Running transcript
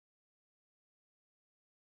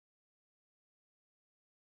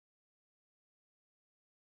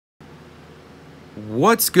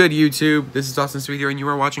What's good, YouTube? This is Austin Sweet here, and you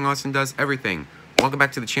are watching Austin Does Everything. Welcome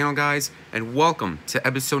back to the channel, guys, and welcome to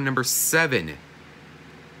episode number 7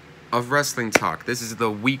 of Wrestling Talk. This is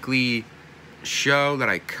the weekly show that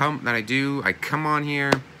I come on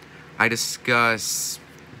here, I discuss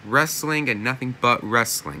wrestling and nothing but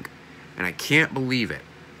wrestling, and I can't believe it.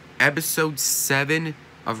 Episode 7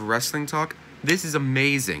 of Wrestling Talk. This is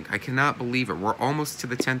amazing. I cannot believe it. We're almost to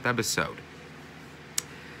the 10th episode.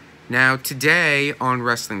 Now, today on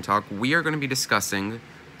Wrestling Talk, we are going to be discussing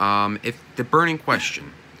if the burning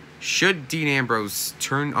question, should Dean Ambrose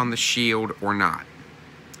turn on the Shield or not?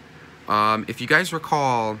 If you guys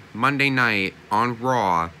recall, Monday night on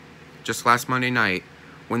Raw, just last Monday night,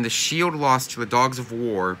 when the Shield lost to the Dogs of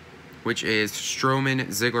War, which is Strowman,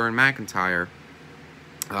 Ziggler, and McIntyre,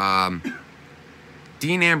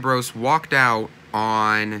 Dean Ambrose walked out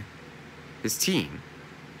on his team.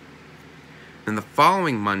 Then the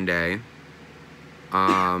following Monday,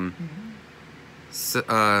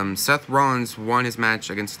 Seth Rollins won his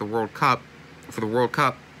match against the World Cup,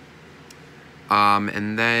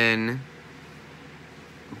 and then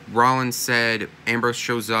Rollins said Ambrose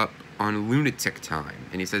shows up on lunatic time,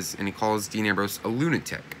 and he calls Dean Ambrose a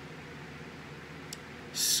lunatic.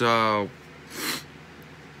 So,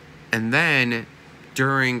 and then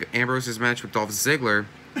during Ambrose's match with Dolph Ziggler,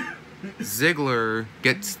 Ziggler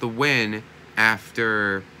gets the win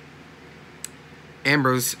after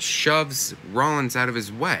Ambrose shoves Rollins out of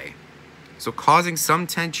his way. So causing some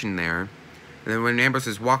tension there. And then when Ambrose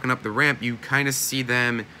is walking up the ramp, you kind of see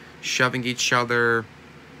them shoving each other.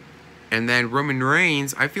 And then Roman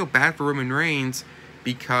Reigns, I feel bad for Roman Reigns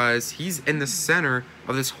because he's in the center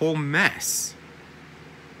of this whole mess.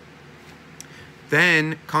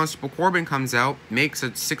 Then Constable Corbin comes out, makes a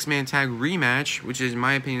 6-man tag rematch, which in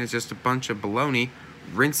my opinion is just a bunch of baloney.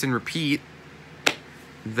 Rinse and repeat.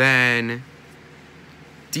 Then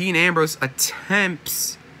Dean Ambrose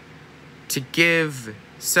attempts to give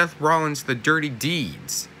Seth Rollins the dirty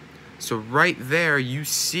deeds. So right there you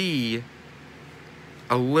see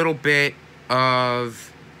a little bit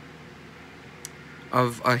of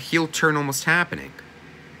a heel turn almost happening.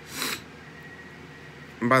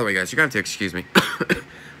 And by the way, guys, you're going to have to excuse me.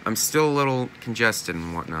 I'm still a little congested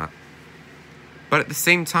and whatnot. But at the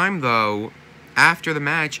same time, though, after the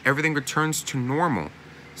match, everything returns to normal.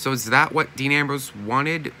 So is that what Dean Ambrose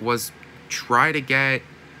wanted? Was try to get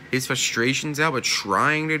his frustrations out, but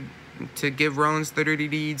trying to give Rollins the dirty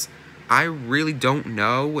deeds? I really don't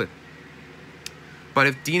know. But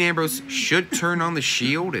if Dean Ambrose should turn on the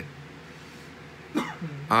Shield,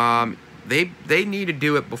 they need to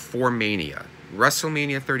do it before Mania.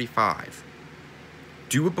 WrestleMania 35.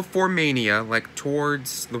 Do it before Mania, like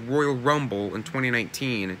towards the Royal Rumble in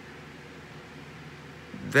 2019.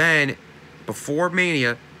 Then, before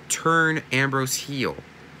Mania, turn Ambrose heel.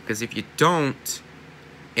 Because if you don't,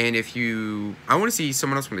 and if you... I want to see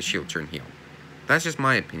someone else from the Shield turn heel. That's just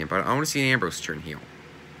my opinion, but I want to see Ambrose turn heel.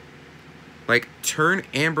 Like, turn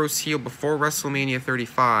Ambrose heel before WrestleMania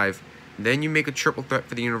 35, then you make a triple threat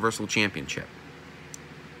for the Universal Championship.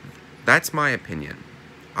 That's my opinion.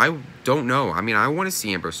 I don't know. I mean, I want to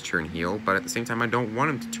see Ambrose turn heel, but at the same time, I don't want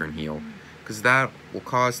him to turn heel. Because that will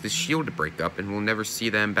cause the Shield to break up, and we'll never see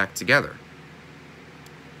them back together.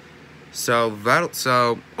 So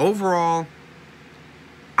overall,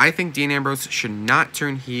 I think Dean Ambrose should not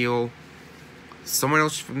turn heel. Someone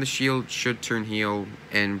else from the Shield should turn heel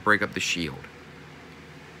and break up the Shield.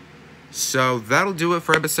 So that'll do it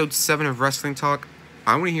for episode 7 of Wrestling Talk.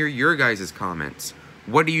 I want to hear your guys' comments.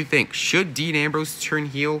 What do you think? Should Dean Ambrose turn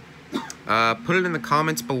heel? Put it in the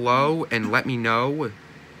comments below and let me know.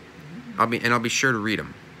 I'll be sure to read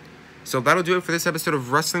them. So that'll do it for this episode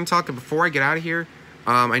of Wrestling Talk. And before I get out of here,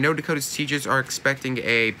 I know Dakota's teachers are expecting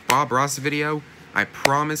a Bob Ross video. I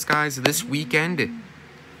promise, guys, this weekend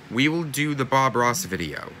we will do the Bob Ross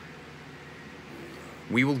video.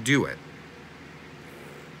 We will do it.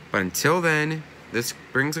 But until then, this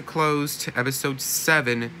brings a close to episode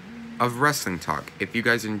 7 of Wrestling Talk. If you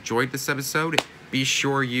guys enjoyed this episode, be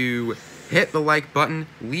sure you hit the like button,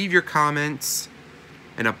 leave your comments,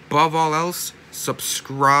 and above all else,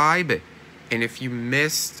 subscribe. And if you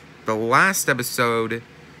missed the last episode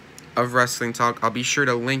of Wrestling Talk, I'll be sure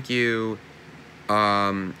to link you.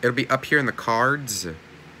 It'll be up here in the cards,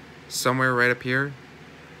 somewhere right up here.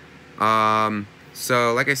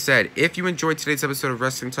 So like I said, if you enjoyed today's episode of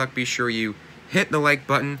Wrestling Talk, be sure you hit the like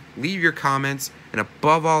button, leave your comments, and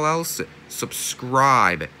above all else,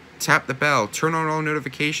 subscribe. Tap the bell, turn on all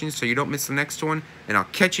notifications so you don't miss the next one, and I'll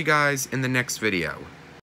catch you guys in the next video.